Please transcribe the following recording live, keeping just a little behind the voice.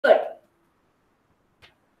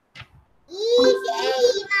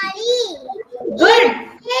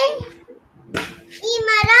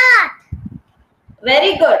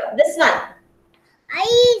Very good. This one.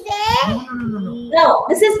 No,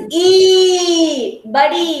 this is E.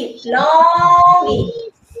 Buddy. Long E.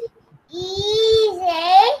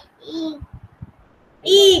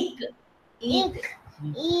 Eek. Eek.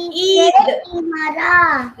 Eek.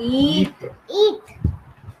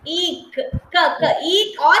 Eek.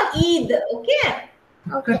 Eek or Eid. Okay.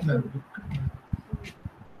 Okay.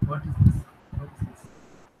 What is this?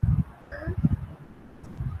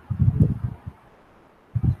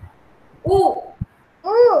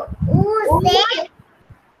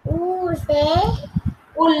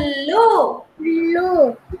 Ullu.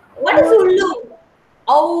 What is Ullu?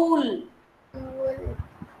 Owl.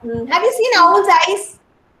 Have you seen owl's eyes?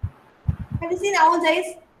 Have you seen owl's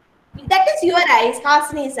eyes? That is your eyes,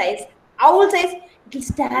 Hasini's eyes. Owl's eyes, it will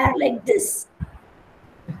stare like this.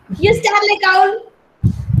 You stare like owl.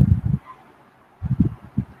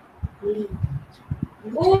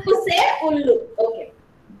 Who say Ullu? Okay.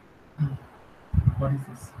 What is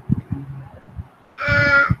this?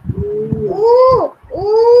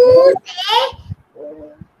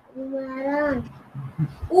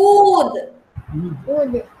 Ood.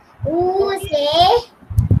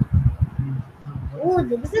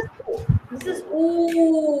 This is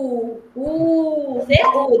oo. Ooh. Say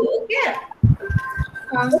ood. Okay.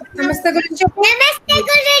 Namaste Guruji. Namaste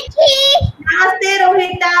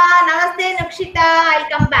Rohita. Namaste Nakshita. I'll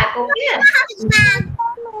come back. Okay.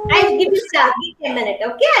 I'll give you stars. Give me a minute.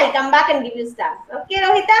 Okay. I'll come back and give you stars. Okay,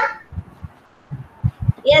 Rohita.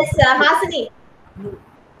 Yes, Hasini.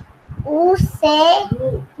 Ru say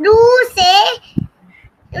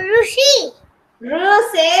Rishi.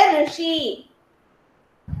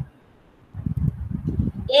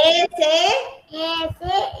 A say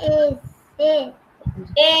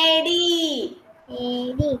AD.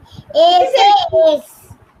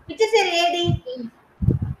 Which is an AD?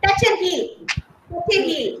 Touch and heel. Touch and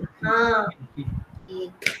heel.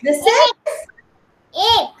 This is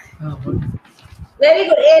What is this? very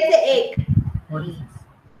good. A say egg. What is this?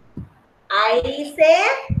 I say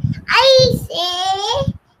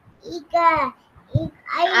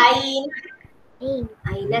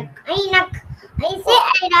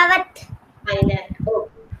Ainak. Ainak. Oh.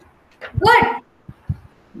 Good.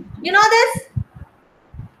 You know this?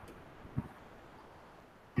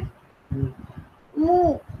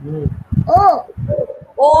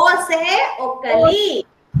 O say Okali.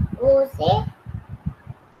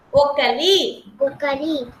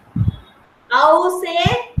 Okali. Au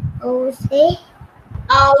say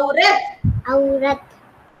Aurat.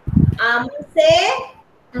 Am say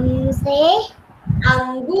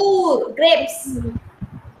Angur. Grapes.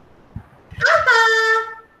 Aha.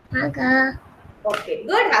 Okay,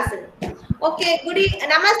 good, Hasini. Okay, good.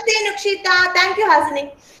 Namaste, Nukshita. Thank you, Hasini.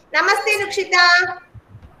 Namaste, Nukshita.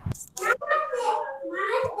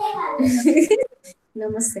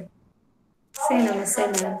 Namaste. Say namaste,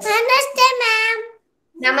 madam.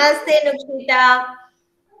 Namaste, Nukshita.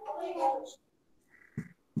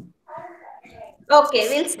 Okay,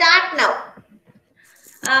 we'll start now.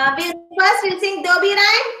 We'll sing Dobi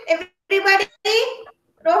rhyme. Everybody,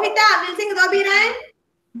 Rohita, we'll sing Dobi rhyme.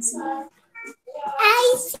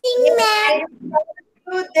 I sing, ma'am.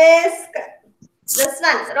 Do this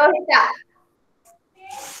one, Rohita.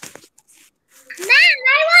 Ma'am,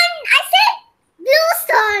 I said blue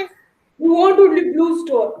star. You want only blue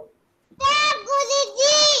store.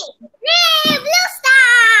 Guruji. Blue star.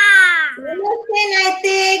 Namaste,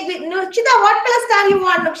 Naitik. Nukshita, what color star you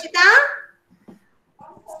want, Nukshita?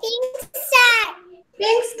 Pink star.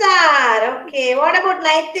 Pink star. Okay. What about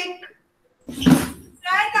Naitik?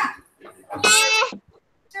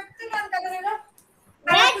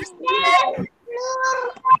 Red star.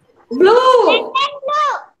 Blue. Blue.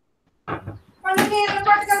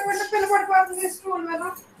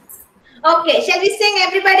 Okay. Shall we sing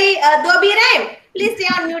everybody Dobi rhyme? Please stay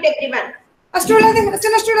on mute, everyone.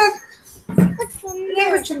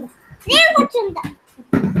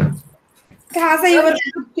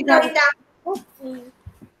 Rohita.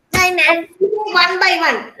 One by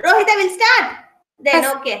one. Rohita will start. Then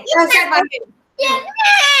okay. Let's start one by one.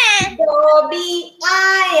 Dobi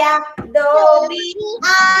aya. Dobi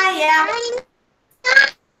aya.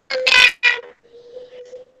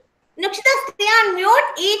 Nukshita, stay on mute.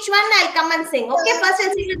 Each one I'll come and sing. Okay, first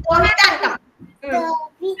I'll sing with Rohita and come.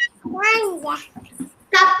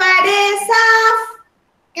 Kapade saaf.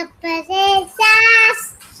 Kapade saaf.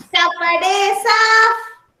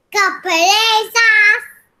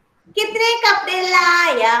 कितने कपड़े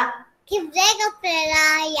लाया? कितने कपड़े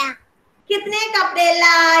लाया?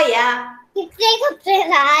 1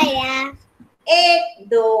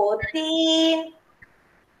 2 3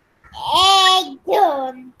 एक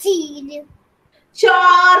दो तीन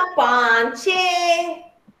चार पाँच छः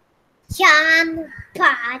चार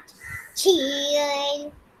पाँच छः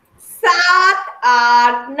सात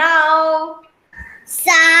आठ नौ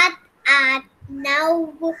सात आठ नौ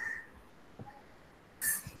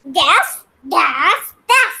दस दस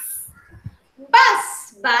दस बस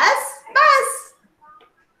बस बस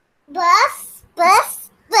बस बस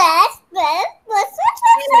बस बस बस बस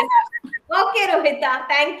Okay, Rohita,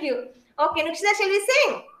 thank you. Okay, Nukshita, shall we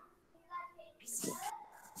sing?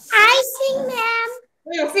 I sing, ma'am.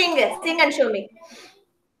 Sing and show me.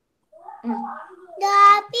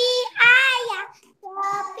 Tapi ayah,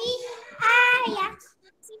 tapi ayah.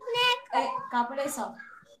 Kapade saaf.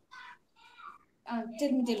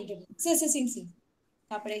 Tell me. Sing.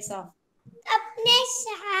 Kapade saaf. अपने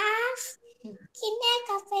साफ किन्ने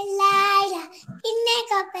कपड़े लाया किन्ने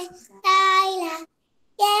कपड़े लाया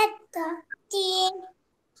एक दो तीन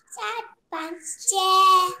चार पाँच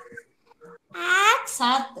छः आठ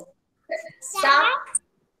सात. सात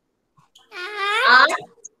आठ आठ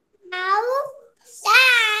नौ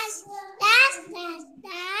दस दस दस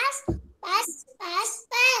दस बस बस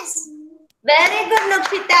बस Very good,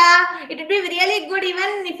 Nukshita. It would be really good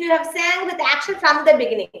even if you have sang with action from the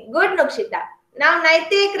beginning. Good, Nukshita. Now,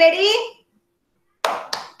 Naitik, ready?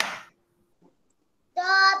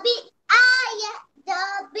 Dobi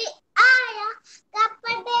आया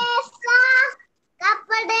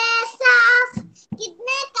कपड़े साफ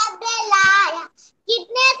कितने कपड़े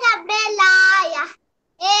लाया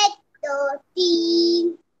एक दो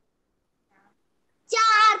तीन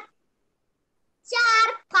चार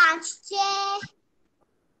चार पाँच छः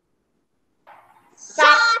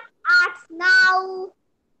सात आठ नौ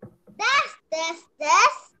दस दस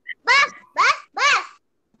दस बस बस बस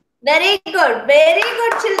Very good,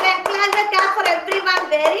 children. Clap the clap for everyone.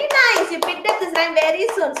 Very nice. You picked up this rhyme very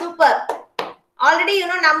soon. Super. Already you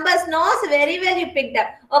know numbers, no? So very well you picked up.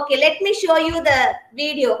 Okay, let me show you the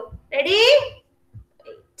video. Ready?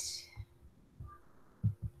 Wait.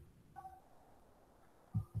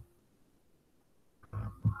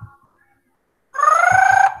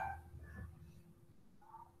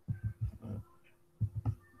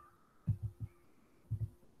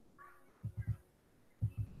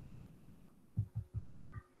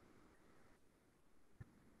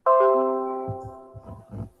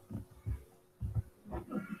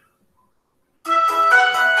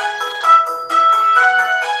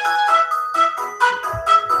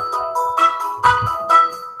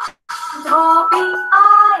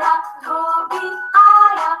 धोबी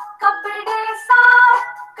आया कपड़े साफ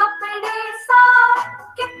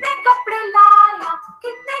कितने कपड़े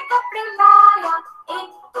लाया एक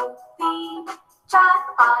दो तीन चार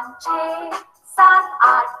पाँच छः सात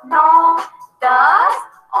आठ नौ दस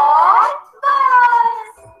और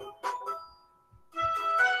बस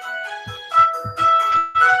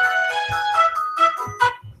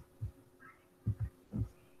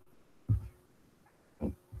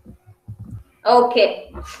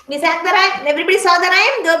Okay. We sang the rhyme. Everybody saw the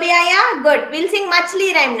rhyme? Dobiyaya? Good. We'll sing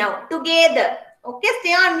Machli rhyme now. Together. Okay,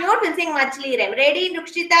 stay on mute. We'll sing Machli rhyme. Ready?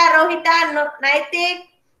 Nukshita, Rohita, Naitik,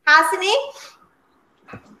 Hasini.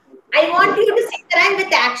 I want you to sing the rhyme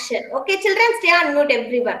with action. Okay, children? Stay on mute,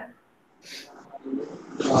 everyone.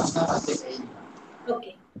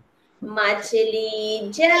 Okay.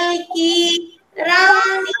 मछली जल की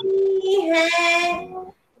रानी है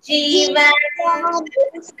जीवन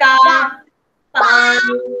उसका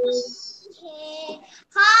पानी है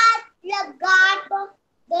हाथ लगा तो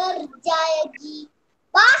डर जाएगी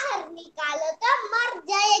बाहर निकालो तो मर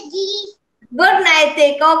जाएगी Good,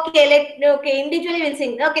 Naitik. Okay, individually we'll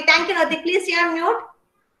sing. Okay, thank you, Naitik. Please stay on mute.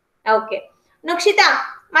 Okay. Nukshita,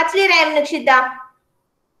 Machli rhyme, Nukshita.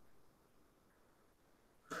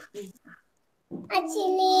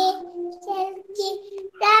 मछली जल की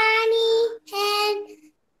रानी है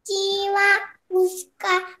जीवा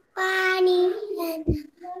उसका पानी है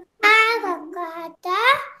आग खाता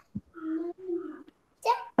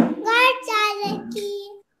घर जाएगी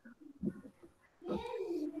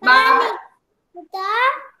पानी खाता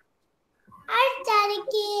हर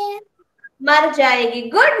जाएगी मर जाएगी.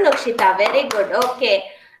 Good, Nukshita. Very good. Okay.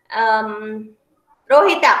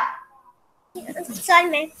 Rohita. Sorry,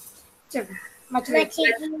 man. चलो मछली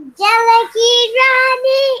जल की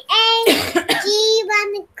रानी है जीवन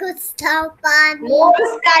कुछ पानी No,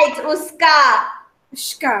 uska, it's uska.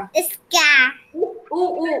 उसका इसका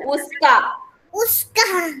Uska. उसका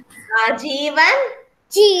जीवन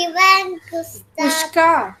जीवन कुछ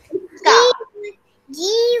उसका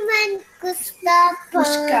जीवन कुछ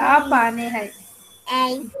उसका पाने है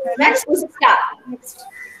That's uska.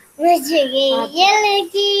 मुझे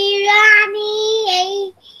की रानी है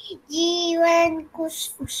जीवन कुछ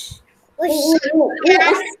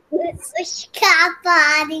उसका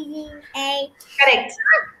पानी है Correct.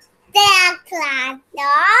 देखा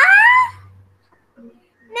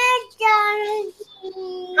मैं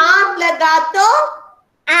जानूंगी हाथ लगा तो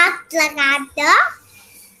आप लगा दो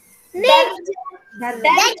डर डर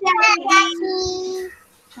जाएगी.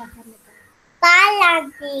 काला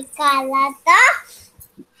निकाला तो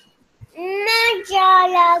मैं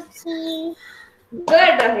जालूंगी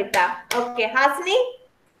Good, Rohita. Okay, Hasni.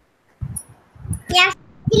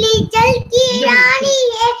 जल की रानी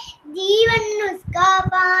है जीवन उसका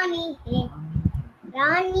पानी है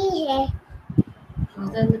रानी है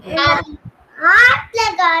हाथ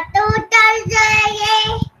लगा तो डर जाएंगे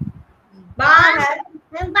बाहर.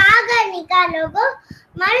 बाहर निकालो को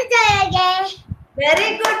मर जाएंगे Very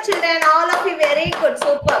good, children. All of you, very good.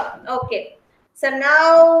 Super. Okay. So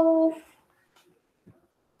now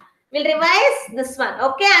we'll revise this one.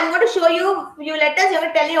 Okay, I'm going to show you few letters. You're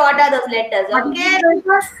going to tell me what are those letters. Okay.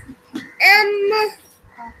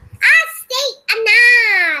 I say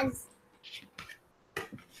anas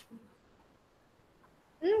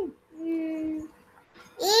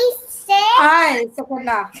Ise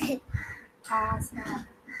Sekolah.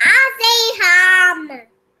 I say ham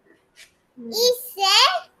Ise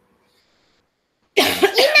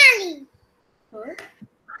Inali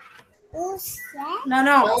Use No.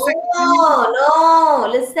 No, no.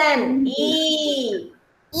 Listen. E.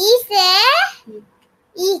 Ise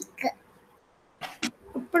Ik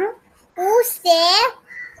ఇప్పుడు Use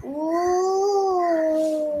Oh.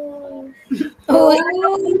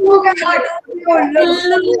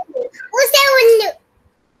 Use ullu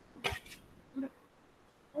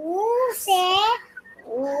Use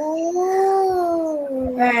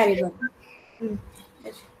very good.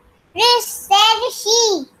 Rishi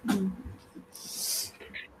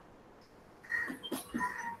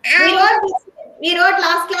We wrote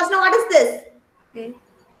last class. Now what is this? Okay.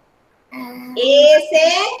 A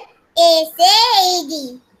say Ase Edi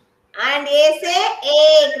and A say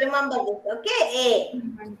egg. Remember this. Okay. A.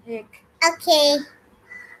 And egg. Okay.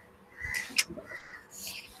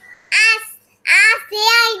 I say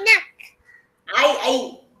Ainak. I.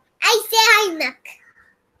 I say Ainak.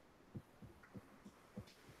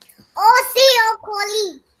 Oh, say Okoli.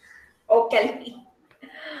 Okay.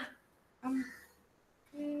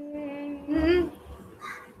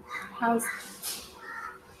 How's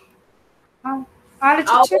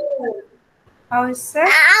ఆలోచించు house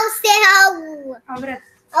I'll say how. అవరత్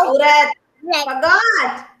Aurat. Like,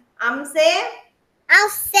 Forgot. Say.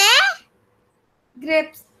 I'll say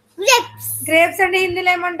grapes lips. Grapes అంటే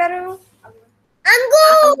హిందీలో ఏమంటారు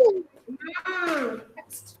Angur.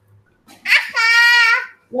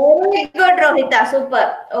 Very good, Rohita. Super.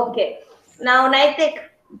 Okay. Now, Naitik.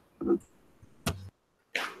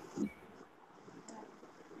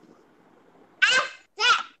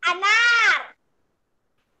 Anar.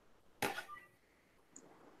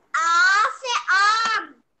 Ase am.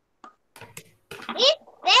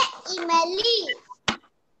 Ise imali.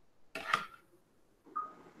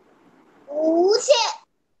 Use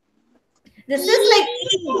This is like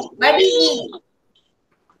E. Buddy E.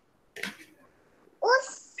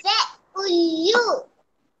 use ullu.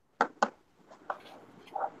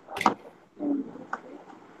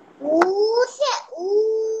 Use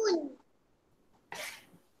un.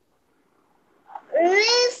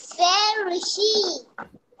 Rishi.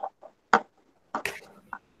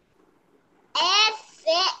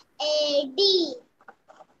 Fad.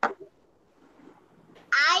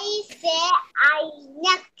 I say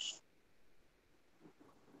Ainak.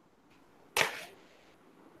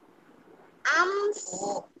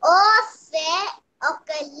 O say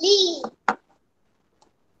Okali.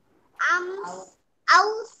 Au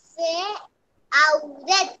say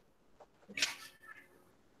Aurat.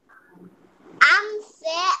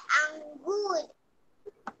 Say Angur.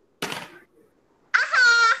 Aha.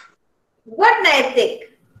 Good, Naitik.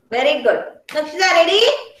 Very good. Nakshita, ready?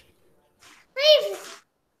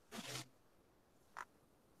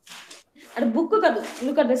 At book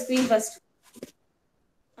look at the screen first.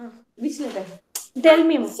 Which letter? Tell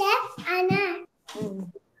me. Chef Anna.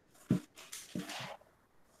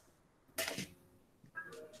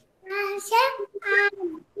 Chef Anna.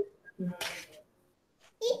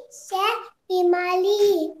 It's Chef Himali.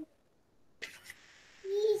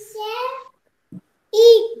 It's Chef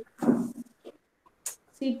Eek.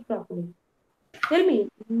 See it properly. Tell me.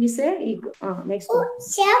 You say egg. Next one.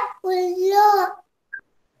 Chef Ullo.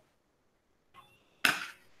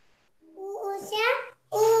 Chef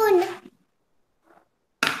Un.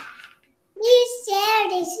 It's Chef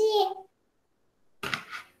Rishi.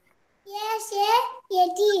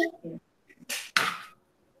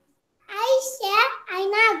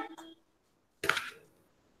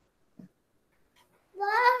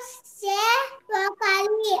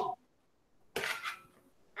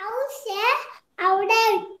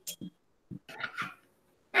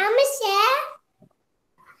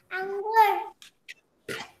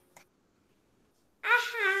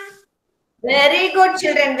 Very good,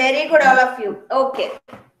 children. Very good, all of you. Okay.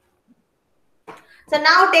 So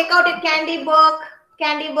now take out your candy book.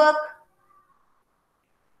 Candy book.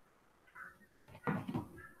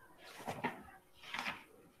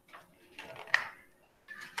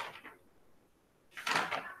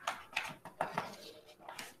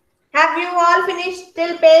 Have you all finished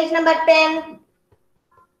till page number 10?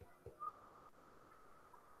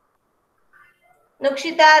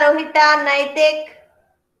 Nukshita, Rohita, Naitik.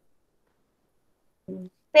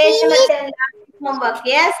 Page number 10. Homework.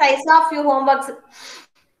 Yes, I saw few homeworks.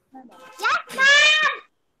 Yes, ma'am.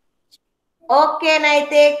 Okay,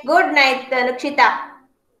 Naitik. Good night, Nukshita.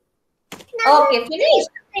 Okay, finished?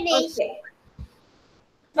 Finish. Okay.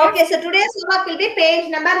 Okay, so today's homework will be page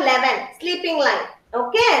number 11, sleeping line.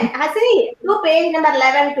 Okay, Hasini, do page number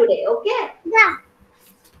 11 today. Okay, Yeah.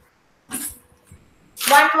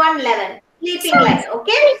 1111, sleeping line.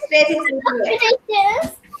 Okay, spacing sleeping line.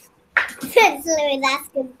 Finishes. Let me ask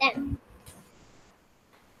him then.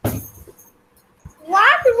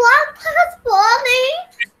 What was falling?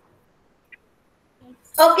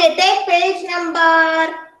 Okay, take page number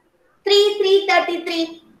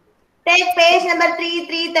 333. Take page number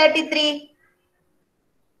 333.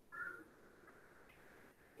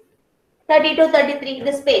 32, 33.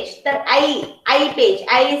 This page, the I page.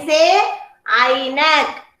 I say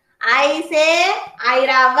Ainak. I say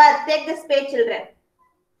Airavat. Take this page, children.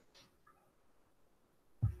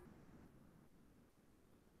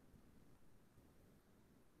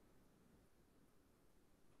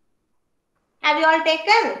 Have you all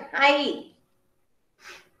taken?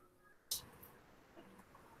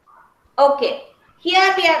 Okay.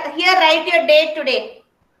 Here write your date today.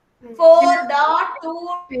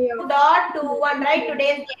 4.2.21. Write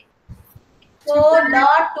today's date.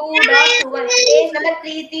 4.2.21. Page number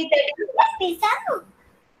 330.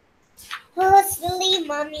 Oh, silly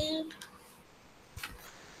mommy.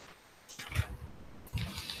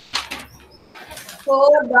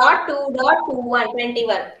 4.2.21.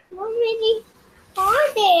 21. How many are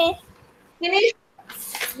there? Finish?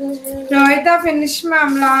 Rohita finished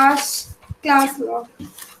ma'am last class lo.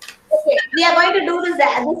 Okay. We are going to do this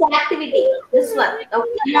activity. This one.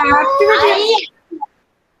 Okay. Activity.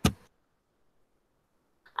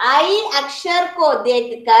 आई अक्षर को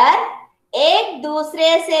देखकर एक दूसरे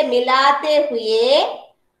से मिलाते हुए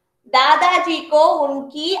दादाजी को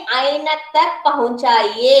उनकी ऐनक तक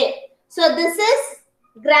पहुंचाइए. So this is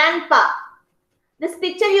grandpa. This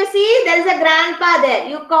picture you see, there is a grandpa there.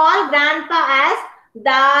 You call grandpa as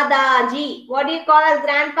Dadaji. What do you call as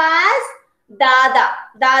grandpa as?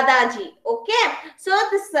 Dadaji. Okay. So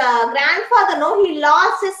this grandfather, no, he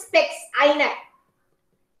lost his specs, ऐनक.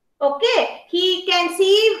 Okay, he can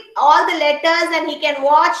see all the letters and he can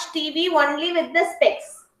watch TV only with the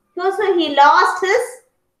specs. So he lost his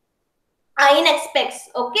INX specs.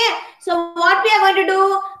 Okay, so what we are going to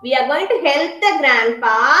do? We are going to help the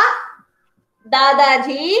grandpa,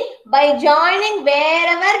 Dadaji, by joining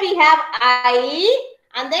wherever we have I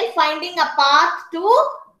and then finding a path to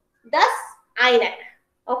this INX.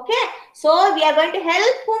 Okay, so we are going to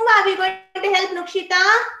help. Whom are we going to help, Nukshita?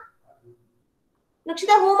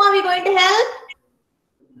 Nukshita, whom are we going to help?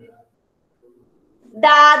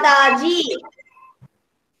 Dadaji.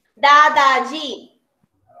 Dadaji.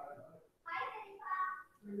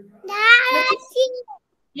 Dadaji.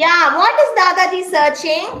 Yeah, what is Dadaji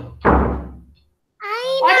searching?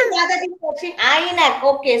 What is I Dadaji searching? INEC.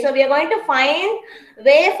 Okay, so we are going to find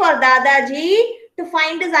way for Dadaji to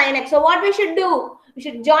find his INEC. So what we should do? We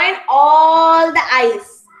should join all the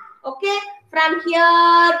I's. Okay, from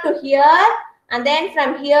here to here. And then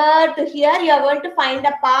from here to here, you are going to find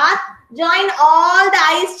a path. Join all the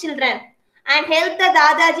I's, children. And help the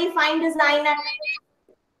Dadaji find his INEC.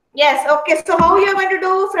 Yes, okay. So how you are going to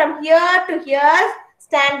do from here to here,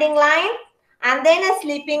 standing line, and then a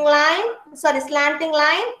sleeping line, slanting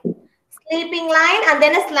line, sleeping line, and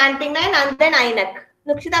then a slanting line, and then INEC.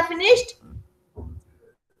 Nukshita finished?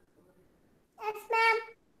 Yes, ma'am.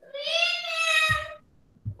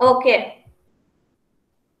 Okay.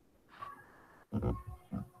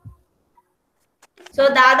 So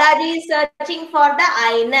Dadaji is searching for the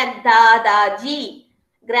INEC. Dadaji.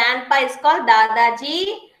 Grandpa is called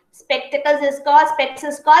Dadaji. Spectacles is called, specs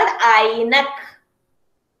is called INEC.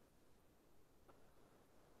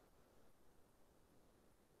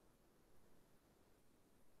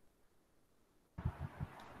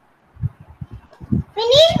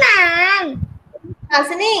 Finish, ma'am.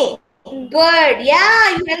 Hasini, good.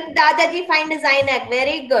 Yeah, you helped Dadaji find his INEC.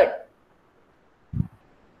 Very good.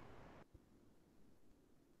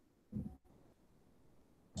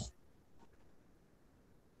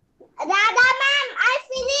 Dada, ma'am, I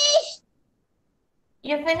finished.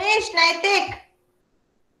 You finished, Naitik?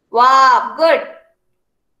 Wow, good.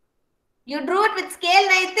 You drew it with scale,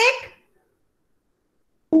 Naitik?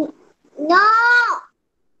 No.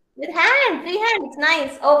 With hand, free hand. It's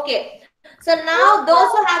nice. Okay. So now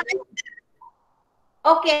those who haven't.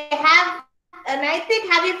 Okay, Naitik,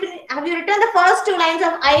 have you written the first two lines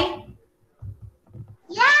of I?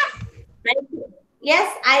 Yes. Yes,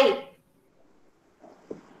 I.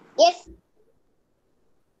 Yes.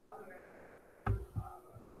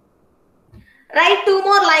 Write two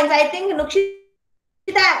more lines. I think Rohita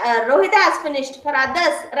has finished. For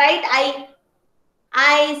others, write I.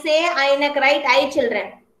 I say Ainak, write I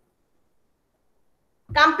children.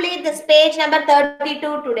 Complete this page number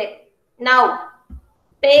 32 today. Now,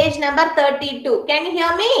 page number 32. Can you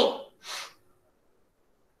hear me?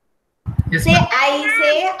 Yes, Say ma'am. I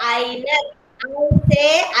say Ainak. I say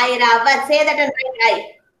Airavat. Say that and write I.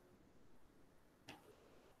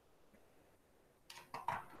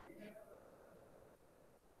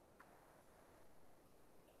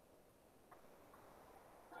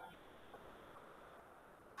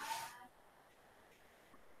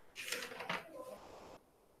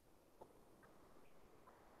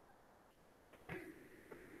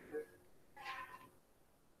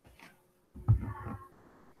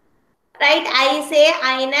 Right? I say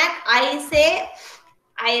Ainak. I say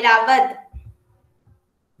Airavad.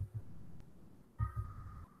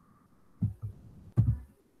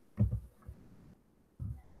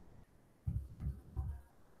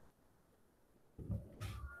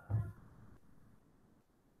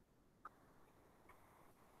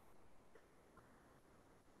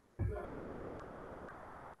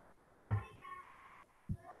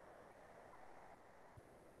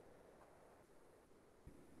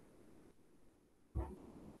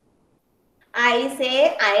 I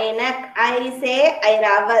say Ainak. I say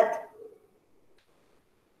Airavad.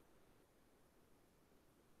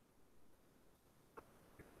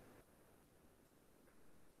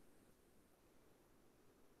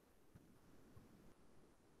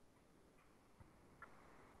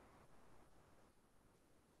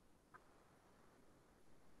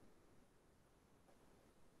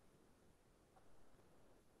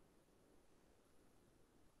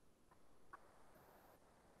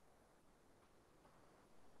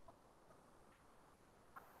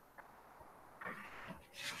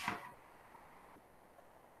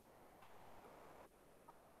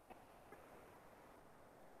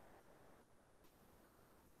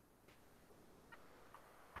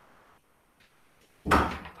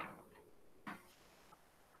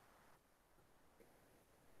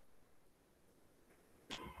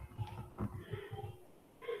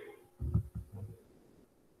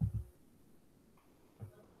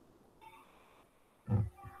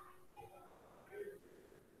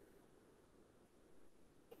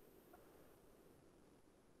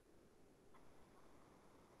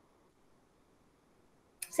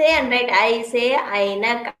 Say and write. I say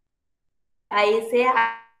Ainak. I say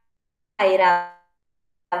Airavad.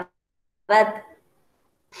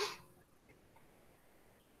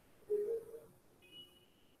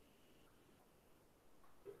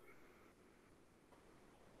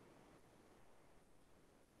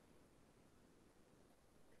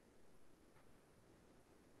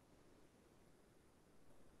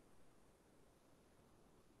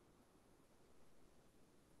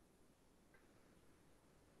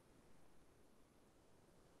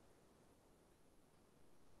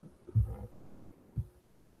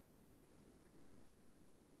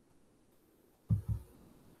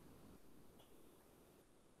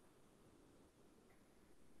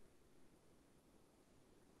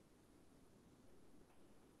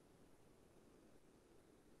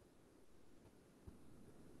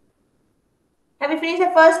 Have you finished the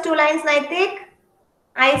first two lines, Naitik?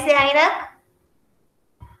 I say Ainak.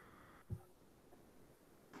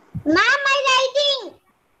 Ma'am, I'm writing.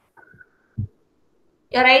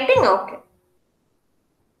 You're writing? Okay.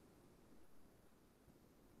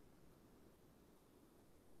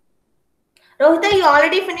 Rohita, you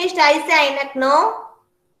already finished I say Ainak, no?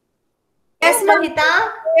 Yes, ma'am. Rohita?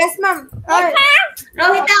 Yes, ma'am.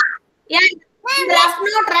 Rohita, yeah, in the rough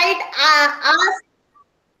note, write ask.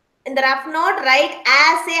 In the rough note, write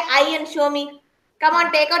as say I and show me. Come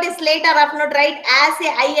on, take out a slate or rough note, write as say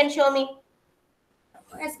I and show me.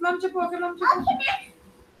 Yes, ma'am. చెప్పు okay ma'am చెప్పు.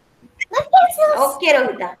 Okay,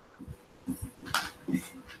 Rohita.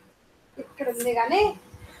 ఇక్కడ ఉంది కానీ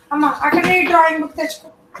అమ్మ అక్కడ ఈ drawing book తెచ్చుకో.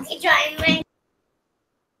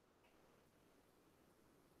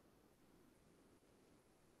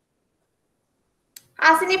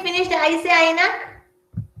 Hasini finished I say Ainak?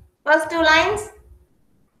 First two lines.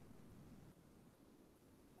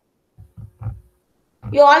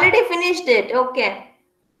 You already finished it. Okay.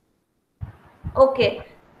 Okay.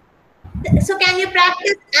 So can you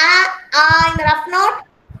practice in the rough note?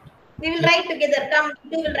 We will Yeah. write together. Come,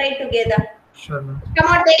 we will write together. Sure, ma'am.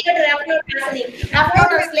 Come on, take it rough note, Hasini. Rough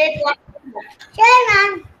note or slate. What? Sure,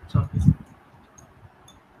 ma'am. Choppies.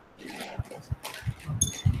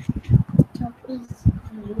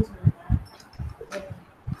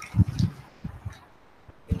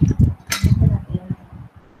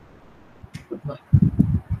 Bye.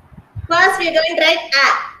 First, we are going to write a.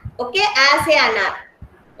 Okay, as a anar.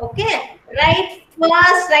 Okay, write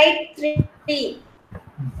 3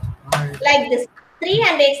 I, like this. 3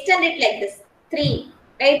 and extend it like this. 3.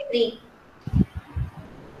 Write 3.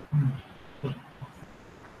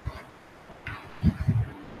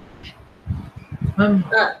 ma'am,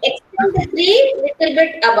 Extend the 3 little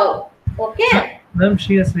bit above. Okay. ma'am,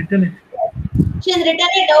 she has written it. She's written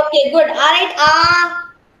it. Okay, good. All right.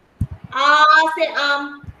 Say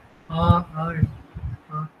Ah, ah,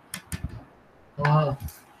 ah,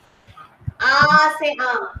 ah. say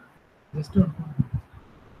Just don't.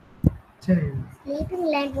 Chey. Sleeping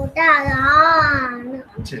line pota adan.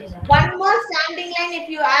 Chey. One more standing line. If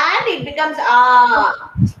you add, it becomes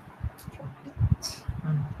ah.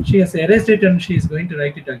 She has erased it and she is going to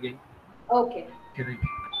write it again. Okay. Okay, right.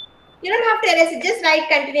 You don't have to erase it. Just write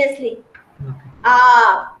continuously. Okay.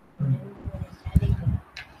 Ah.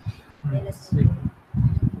 Sleep.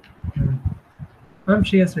 Ma'am,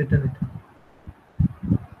 she has written it.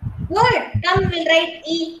 Good. Come, we'll write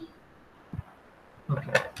E.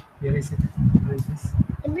 Okay. Where is it? Where is this?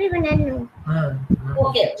 Everyone I know.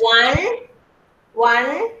 Okay. One.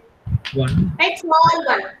 One. Write small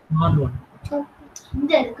one. Small one.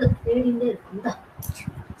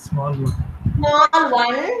 Small one. Small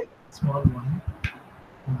one. Small one.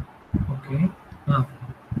 Okay. Ah.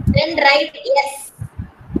 Then write yes.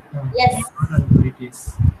 Yes. Not write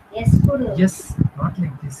yes. Yes. Not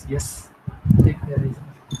like this. Yes. Take the eraser.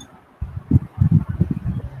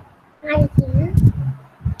 I think.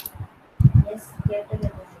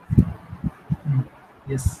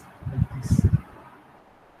 Yes. Like this.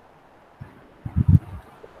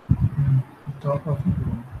 Top of it.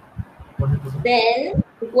 What is it? Then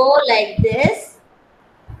go like this.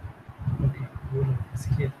 Okay. Go like this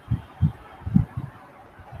here.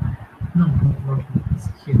 No, not like this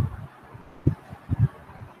here.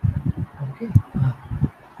 Okay. Ah.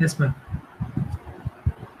 Yes, ma'am.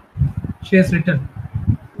 She has written.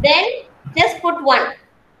 Then just put one.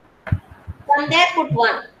 From there, put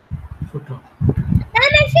one. Foot on.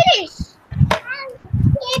 Ma'am, I finished.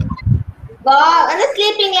 Wow. And the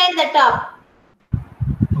sleeping line at the top.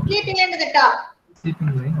 Okay. Sleeping line at the top. Sleeping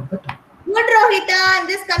line of the top. Good, Rohita. I'm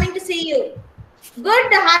just coming to see you.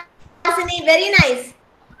 Good, Hasini. Very nice.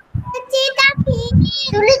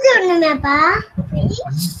 तुली जोड़ने में पा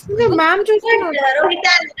ma'am Good,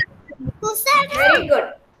 Rohita. Very good.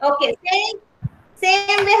 Okay.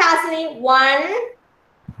 Same way, Hasini. One.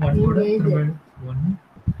 One word. One.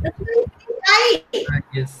 Right.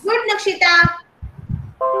 Yes. Good, Nakshita.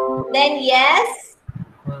 Then yes.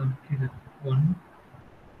 Okay. One.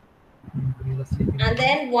 And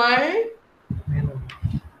then one.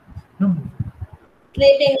 No.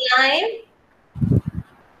 Sleeping line.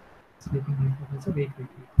 Sleeping line. Also, wait.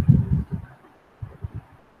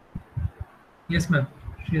 Yes, ma'am.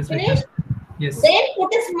 She has written. Finish? Yes. Then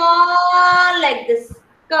put a small like this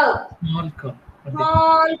curve. Small curve.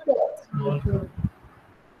 Small curve. Small curve.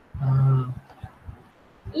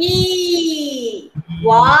 E.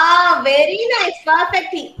 Wow, very nice.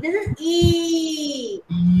 Perfect. This is E.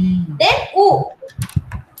 Then U.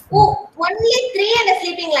 Only 3 and a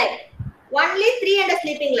sleeping line. Only 3 and a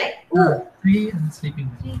sleeping line. U. 3 and sleeping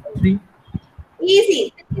line. 3.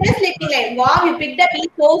 Easy. 3 and a sleeping line. Wow, you picked up E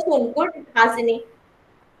so soon. Good, Hasini.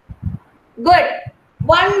 Good.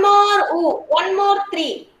 One more U. One more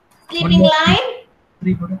 3. Sleeping more line.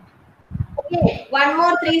 3 put it. Okay. One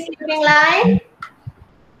more 3 sleeping line.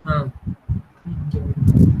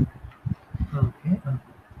 Okay.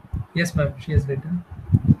 Yes, ma'am. She has written.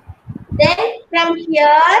 Then from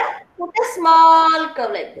here, put a small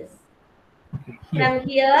curve like this. Okay. Here. From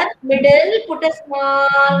here, middle, put a small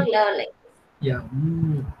curve like this. Yeah.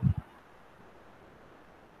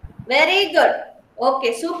 Very good.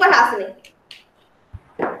 Okay, super, Hasini.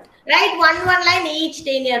 Write one line each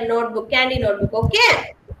in your notebook, candy notebook.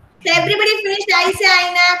 Okay. So everybody finished. I say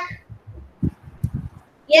Ainak.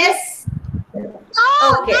 Yes.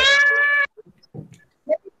 Okay.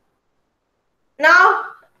 Now,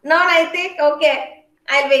 I think okay.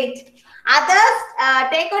 I'll wait. Others,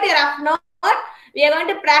 take out your rough note. We are going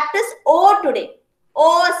to practice O today.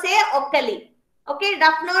 O say Okali. Okay,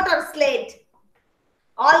 rough note or slate.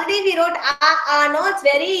 Already we wrote no, it's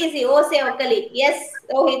very easy. O say Okali. Yes,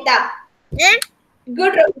 Rohita.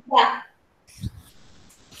 Good, Rohita.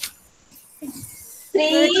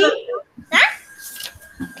 3.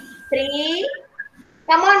 3.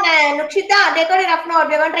 Come on, Nukshita, take out your rough note.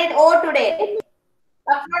 We're going to write O today.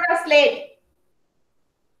 Rough note or slate.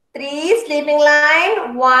 3, sleeping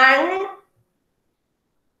line. 1.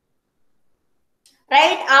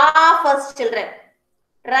 Write first, children.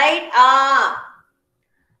 Write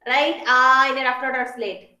Write in your rough note or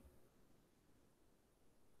slate.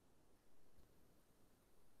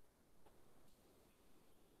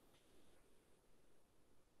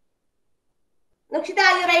 Nukshita,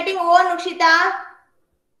 are you writing O, Nukshita?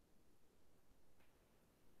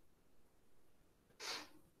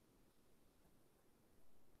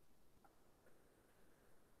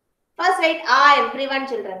 First write everyone,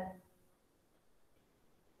 children.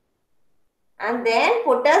 And then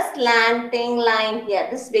put a slanting line here.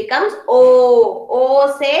 This becomes O.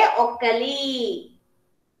 O say Okali.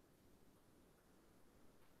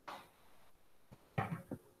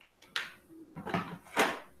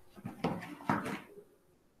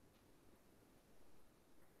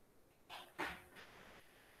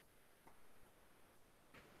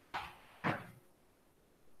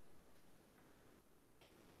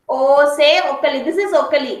 O say Okali. This is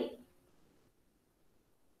Okali.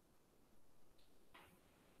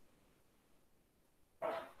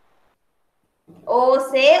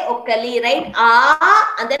 O say Okali, right?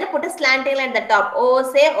 And then put a slanting line at the top.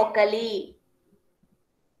 O say Okali.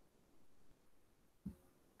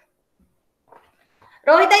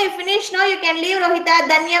 Rohita, you finished now? You can leave, Rohita.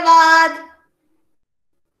 Dhanyavad.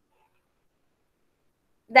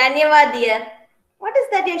 Dhanyavad, dear. What is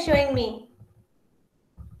that you're showing me?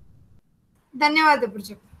 ధన్యవాదాలు ఇప్పుడు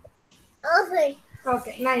చెప్పు. Okay.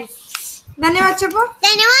 Okay nice. ధన్యవాదాలు చెప్పు.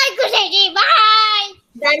 ధన్యవాదాలు కుషేజీ. Bye.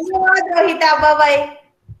 Dhanyavad, Rohita. Bye-bye.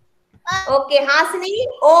 Okay, Hasini.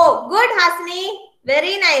 Oh, good, Hasini.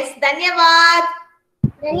 Very nice. Dhanyavad.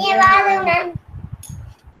 ధన్యవాదాలు.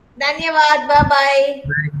 Dhanyavad. Bye-bye.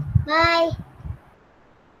 Bye.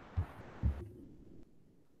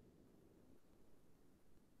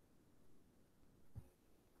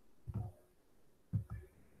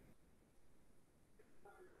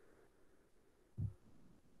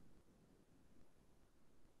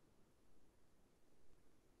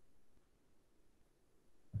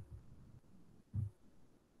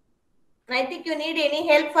 I think you need any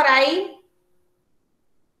help for I.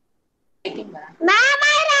 Ma'am,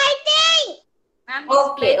 I'm writing. Ma'am,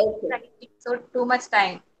 Okay, it's okay. writing, so too much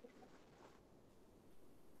time.